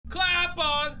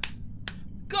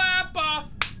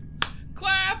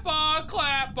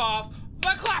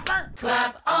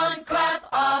Clap on, clap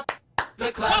off.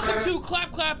 The clapper. Welcome to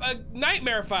Clap Clap, a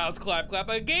Nightmare Files Clap Clap,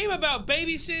 a game about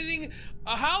babysitting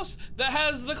a house that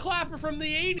has the clapper from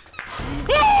the 80s.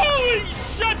 Holy,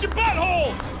 shut your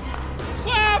butthole!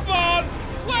 Clap on,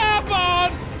 clap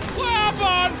on, clap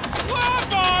on,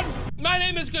 clap on. My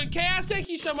name is GoodKhaos. Thank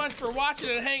you so much for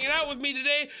watching and hanging out with me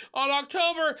today on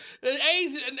October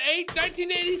 8th,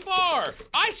 1984.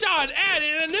 I saw an ad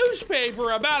in a newspaper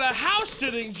about a house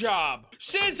sitting job.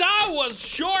 Since I was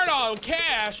short on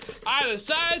cash, I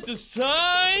decided to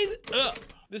sign up.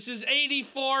 This is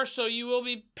 84, so you will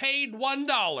be paid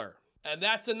 $1. And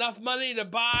that's enough money to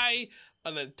buy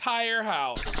an entire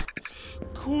house.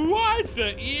 Quite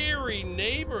the eerie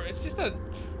neighbor. It's just a...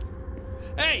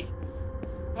 Hey!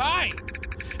 Hi!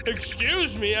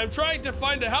 Excuse me, I'm trying to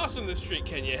find a house on the street.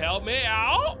 Can you help me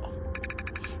out?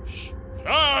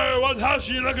 Sure, what house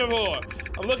are you looking for?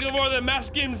 I'm looking for the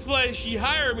Maskin's place. She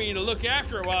hired me to look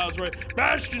after it while I was away.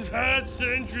 Maskin's, that's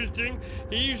interesting.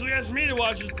 He usually asks me to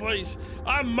watch his place.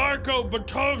 I'm Marco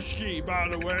Botovsky, by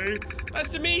the way. Nice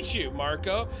to meet you,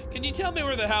 Marco. Can you tell me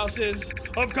where the house is?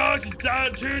 Of course, it's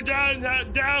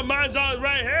down. Mine's on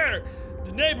right here.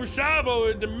 The neighbor Salvo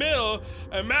in the middle,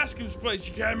 and Maskin's place.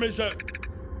 You can't miss it.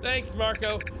 Thanks,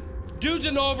 Marco. Dude's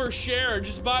an oversharer,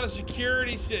 just bought a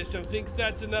security system, thinks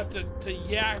that's enough to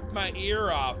yak my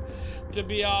ear off. To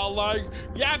be all like,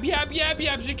 yap, yap, yap,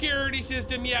 yap, security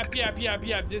system, yap, yap, yap,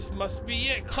 yap. This must be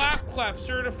it. Clap, clap,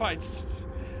 certified. It's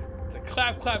a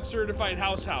clap, clap, certified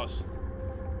house.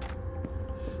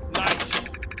 Nice.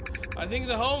 I think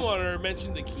the homeowner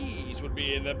mentioned the keys would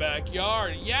be in the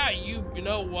backyard. Yeah, you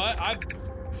know what?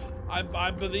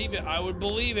 I believe it. I would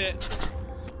believe it.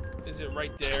 Is it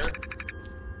right there?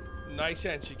 Nice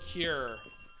and secure.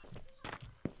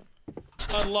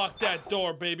 Unlock that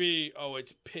door, baby. Oh,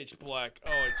 it's pitch black.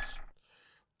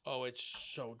 Oh, it's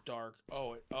so dark.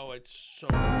 Oh, it's so...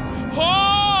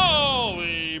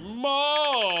 Holy moly!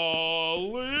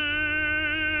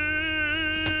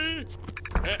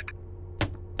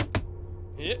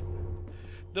 Yeah.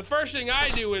 The first thing I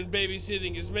do when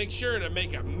babysitting is make sure to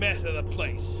make a mess of the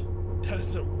place. That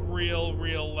is a real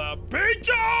loud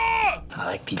pizza! I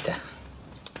like pizza.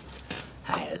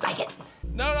 I like it.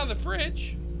 Not on the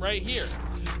fridge, right here.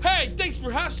 Hey, thanks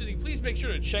for house sitting. Please make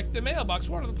sure to check the mailbox,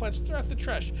 water the plants, throw out the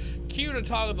trash. Cue to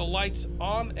toggle the lights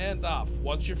on and off.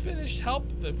 Once you're finished, help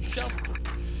the shelf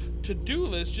to-do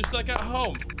list just like at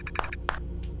home.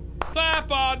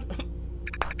 Clap on.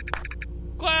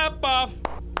 Clap off.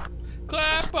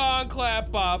 Clap on,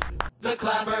 clap off. The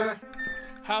clapper.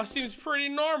 House seems pretty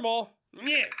normal.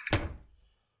 Yeah.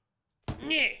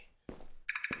 Yeah.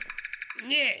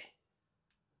 Yeah.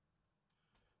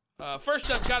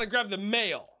 First up, gotta grab the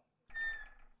mail.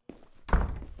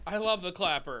 I love the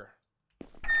clapper.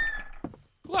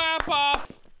 Clap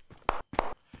off.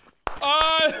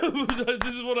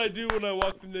 This is what I do when I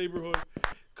walk the neighborhood.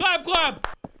 Clap, clap.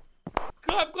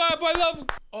 Clap, clap, I love...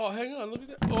 Oh, hang on, look at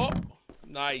that. Oh,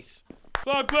 nice.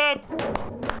 Clap, clap.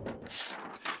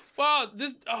 Wow,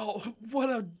 this... Oh, what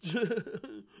a...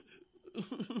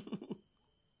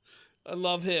 I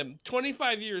love him.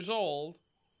 25 years old.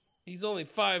 He's only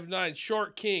 5'9",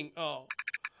 short king. Oh.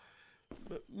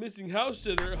 Missing house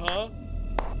sitter, huh?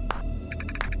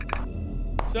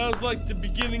 Sounds like the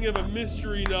beginning of a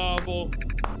mystery novel.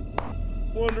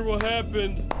 Wonder what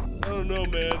happened. I don't know,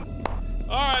 man.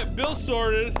 Alright, bill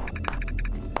sorted.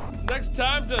 Next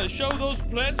time to show those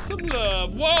plants some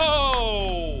love.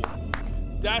 Whoa!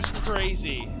 That's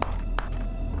crazy.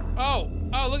 Oh,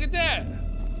 look at that.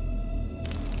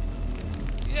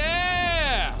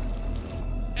 Yeah!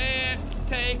 And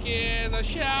taking a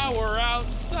shower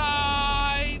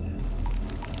outside.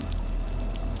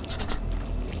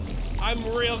 I'm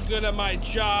real good at my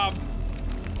job.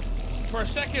 For a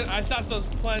second, I thought those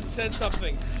plants said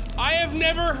something. I have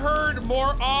never heard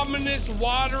more ominous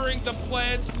watering the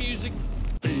plants music.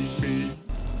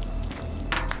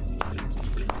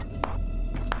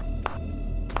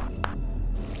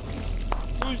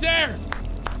 Who's there?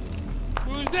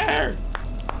 Who's there?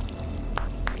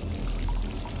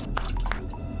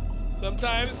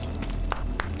 Sometimes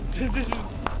this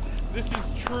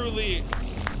is truly.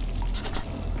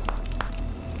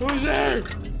 Who's there?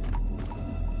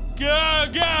 Get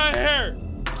out here!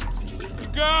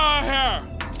 Get out here!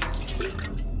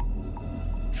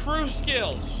 True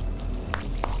skills.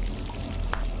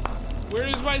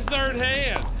 Where's my third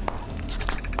hand?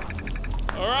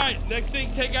 All right, next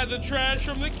thing, take out the trash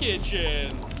from the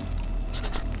kitchen.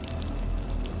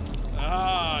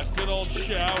 Ah, good old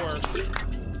shower.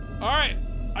 All right,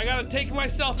 I gotta take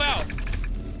myself out.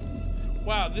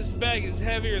 Wow, this bag is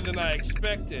heavier than I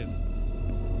expected.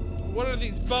 What are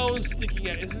these bones sticking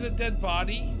out? Is it a dead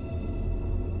body?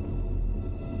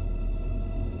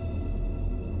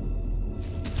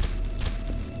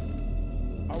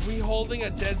 Are we holding a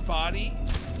dead body?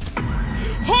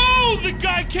 Oh, the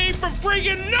guy came from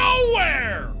friggin'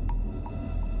 nowhere!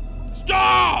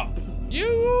 Stop!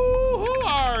 Who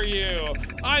are you?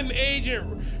 I'm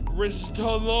Agent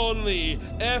Ristolonely,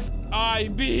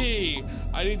 FIB.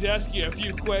 I need to ask you a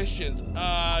few questions.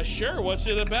 Sure, what's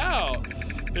it about?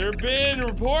 There have been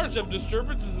reports of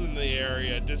disturbances in the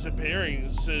area,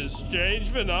 disappearings, strange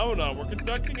phenomenon. We're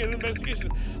conducting an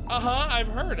investigation. I've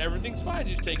heard. Everything's fine,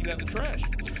 just taking out the trash.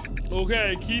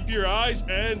 Okay, keep your eyes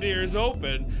and ears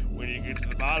open when you get to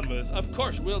the bottom of this. Of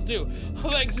course, we'll do.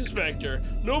 Thanks, Inspector.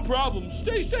 No problem.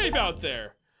 Stay safe out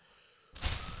there.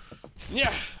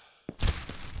 Yeah.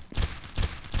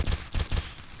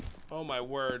 Oh my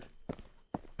word.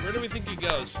 Where do we think he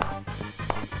goes?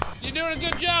 You're doing a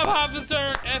good job,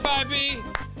 Officer FIB.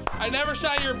 I never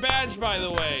saw your badge, by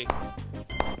the way.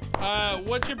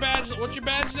 What's your badge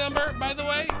number, by the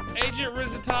way? Agent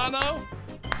Rizitano?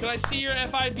 Can I see your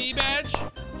FIB badge?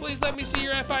 Please let me see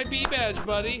your FIB badge,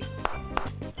 buddy.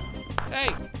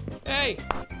 Hey,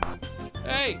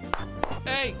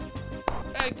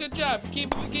 good job.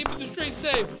 Keeping the streets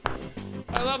safe.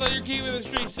 I love that you're keeping the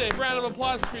streets safe. Round of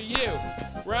applause for you.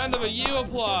 Round of a you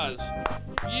applause.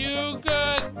 You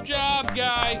good job,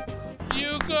 guy.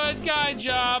 You good guy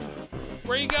job.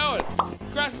 Where you going?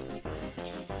 Cross.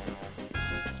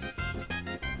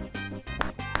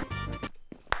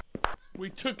 We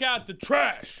took out the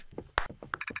trash.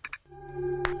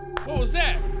 What was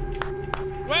that?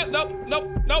 What? Nope.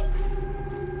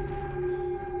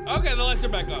 Okay, the lights are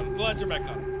back on.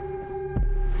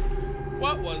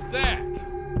 What was that?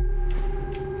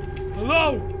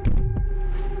 Hello?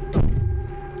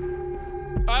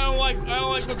 I don't like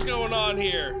what's going on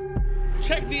here.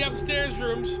 Check the upstairs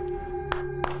rooms.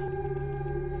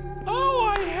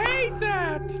 Oh, I hate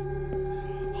that.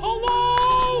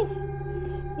 Hello?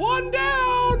 One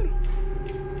down.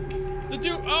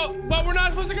 Oh, but we're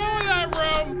not supposed to go in that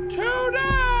room. 2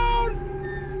 down.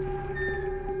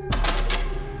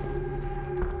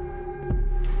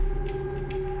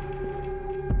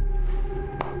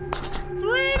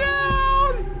 Three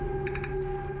down.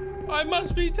 I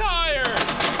must be tired.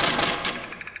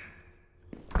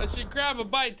 I should grab a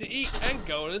bite to eat and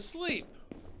go to sleep.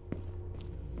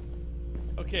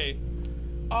 Okay.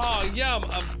 Oh, yum,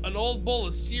 an old bowl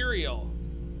of cereal.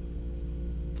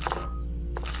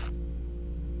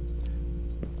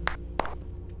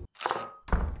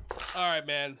 All right,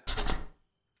 man.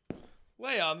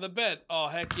 Lay on the bed. Oh,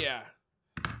 heck yeah.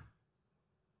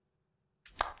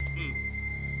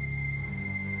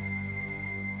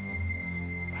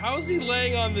 How is he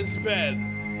laying on this bed?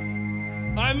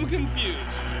 I'm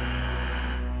confused.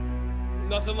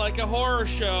 Nothing like a horror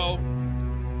show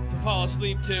to fall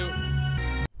asleep to.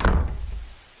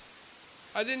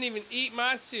 I didn't even eat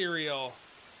my cereal.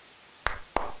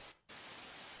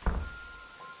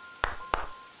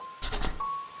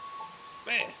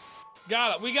 Man,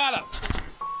 we got it.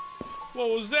 What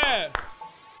was that?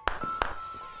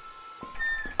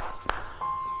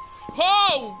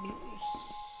 Oh!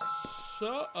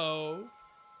 So-oh.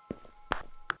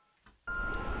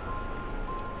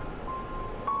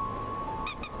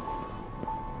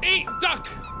 Eat, duck!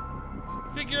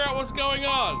 Figure out what's going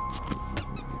on.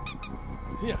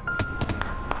 Yeah.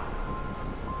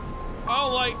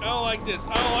 I don't like this.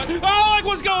 I don't like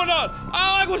what's going on.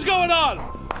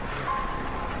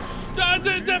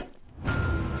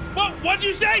 What'd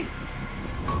you say?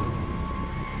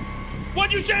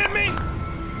 What'd you say to me?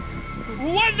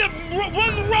 What's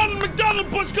Ronald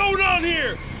McDonald? What's going on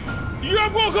here? You're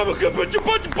welcome to put your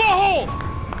butthole.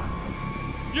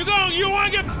 You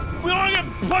wanna get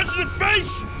punched in the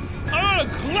face? I'm gonna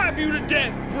clap you to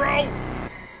death, bro.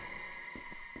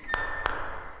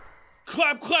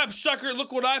 Clap, sucker.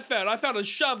 Look what I found. I found a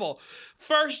shovel.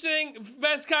 First thing,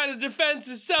 best kind of defense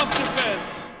is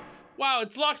self-defense. Wow,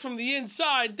 it's locked from the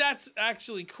inside. That's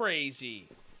actually crazy.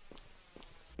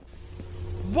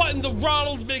 What in the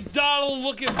Ronald McDonald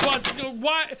looking butts?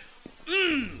 Why?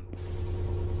 I'm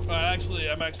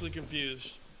actually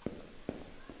confused.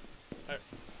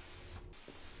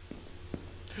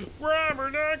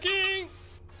 Rubber ducky.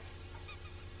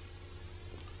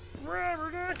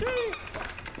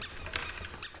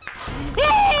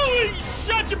 Holy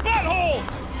shut your butthole!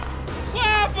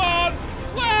 Clap on!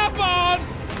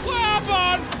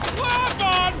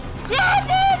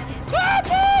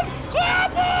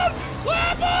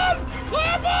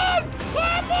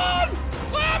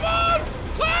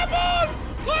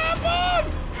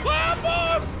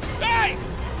 Hey!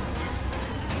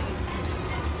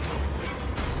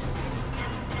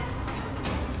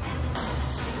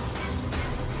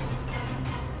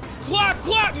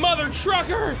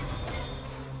 trucker!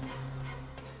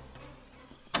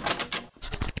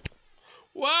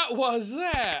 What was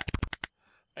that?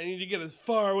 I need to get as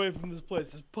far away from this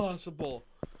place as possible.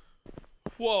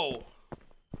 Whoa.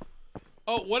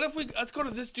 Oh, what if let's go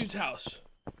to this dude's house.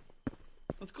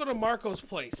 Let's go to Marco's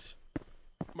place.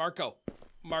 Marco.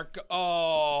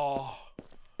 Oh.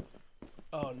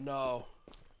 Oh no.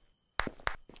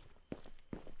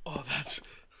 Oh, that's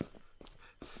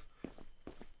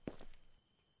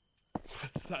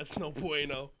no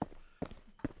bueno.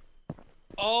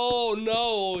 Oh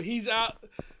no, he's out.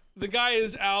 The guy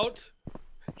is out.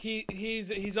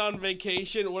 He's on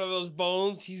vacation. One of those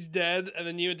bones. He's dead, and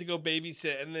then you had to go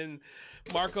babysit, and then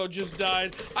Marco just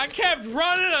died. I kept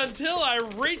running until I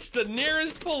reached the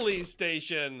nearest police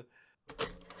station.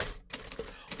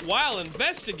 While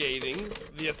investigating,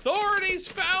 the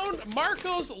authorities found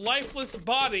Marco's lifeless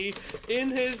body in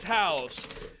his house.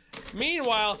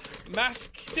 Meanwhile,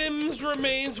 Maxim's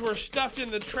remains were stuffed in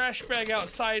the trash bag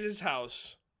outside his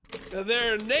house.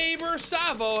 Their neighbor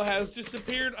Savo has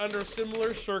disappeared under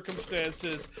similar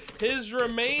circumstances. His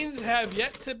remains have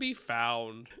yet to be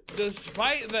found.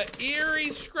 Despite the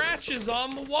eerie scratches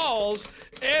on the walls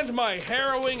and my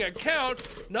harrowing account,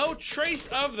 no trace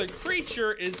of the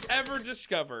creature is ever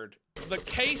discovered. The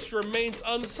case remains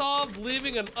unsolved,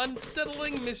 leaving an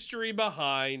unsettling mystery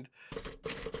behind.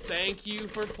 Thank you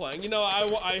for playing. You know,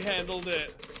 I handled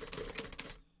it.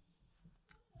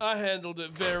 I handled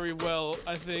it very well,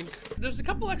 I think. There's a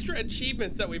couple extra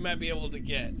achievements that we might be able to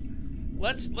get.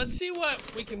 Let's see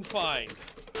what we can find.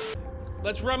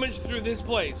 Let's rummage through this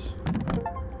place.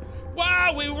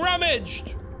 Wow, we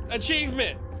rummaged!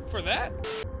 Achievement for that.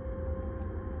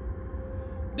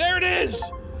 There it is!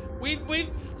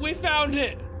 We found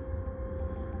it.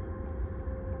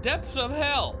 Depths of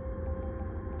hell.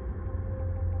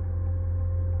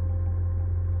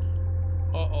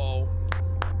 Uh-oh.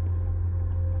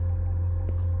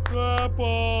 Clap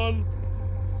on.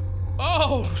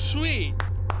 Oh, sweet.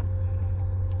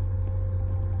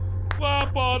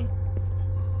 Clap on.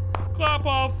 Clap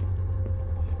off.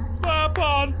 Clap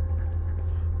on.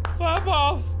 Clap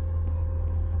off.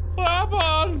 Clap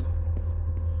on.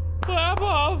 Clap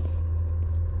off.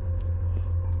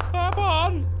 Clap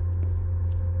on.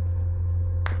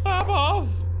 Clap off.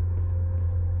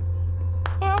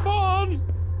 Clap on.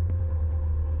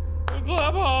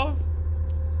 Clap off.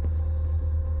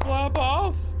 Clap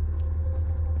off.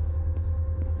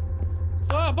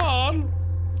 Clap on.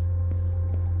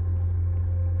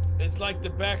 It's like the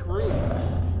back rooms.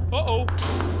 Uh-oh.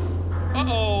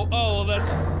 Uh-oh. Oh,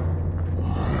 that's...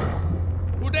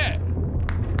 Who that?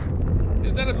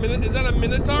 Is that a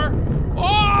Minotaur?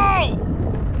 Oh!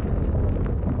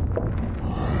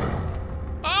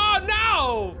 Oh,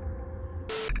 no!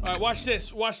 Alright, watch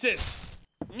this. Watch this.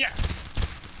 Yeah.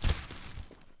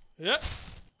 Yep.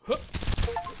 Huh.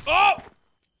 Oh!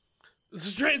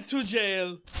 Straight to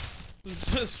jail.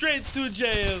 Straight to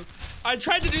jail. I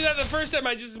tried to do that the first time,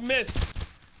 I just missed.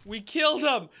 We killed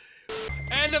him.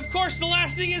 And of course, the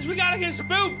last thing is we gotta get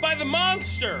spooked by the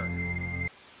monster.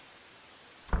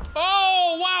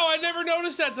 Oh, wow, I never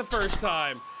noticed that the first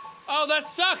time. Oh, that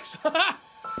sucks. That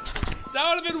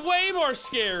would have been way more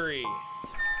scary.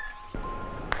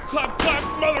 Clap,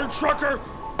 clap, mother trucker.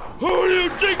 Who do you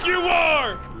think you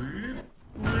are?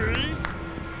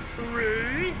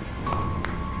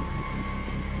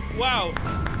 Wow.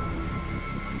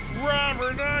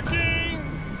 Rubber ducking.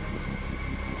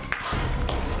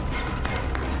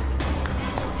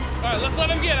 Alright, let's let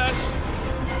him get us.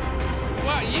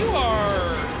 Wow, you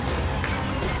are...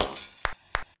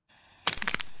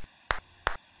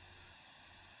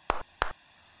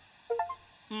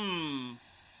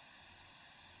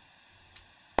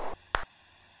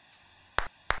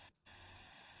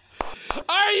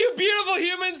 Are you beautiful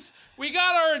humans? We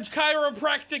got our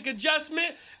chiropractic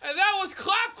adjustment, and that was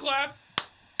Clap Clap,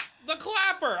 the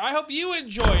clapper. I hope you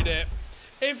enjoyed it.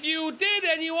 If you did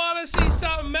and you want to see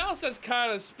something else that's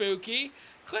kind of spooky,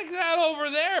 click that over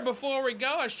there. Before we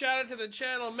go, a shout out to the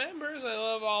channel members. I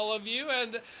love all of you,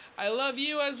 and I love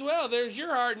you as well. There's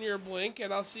your heart and your blink,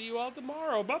 and I'll see you all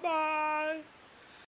tomorrow. Bye-bye.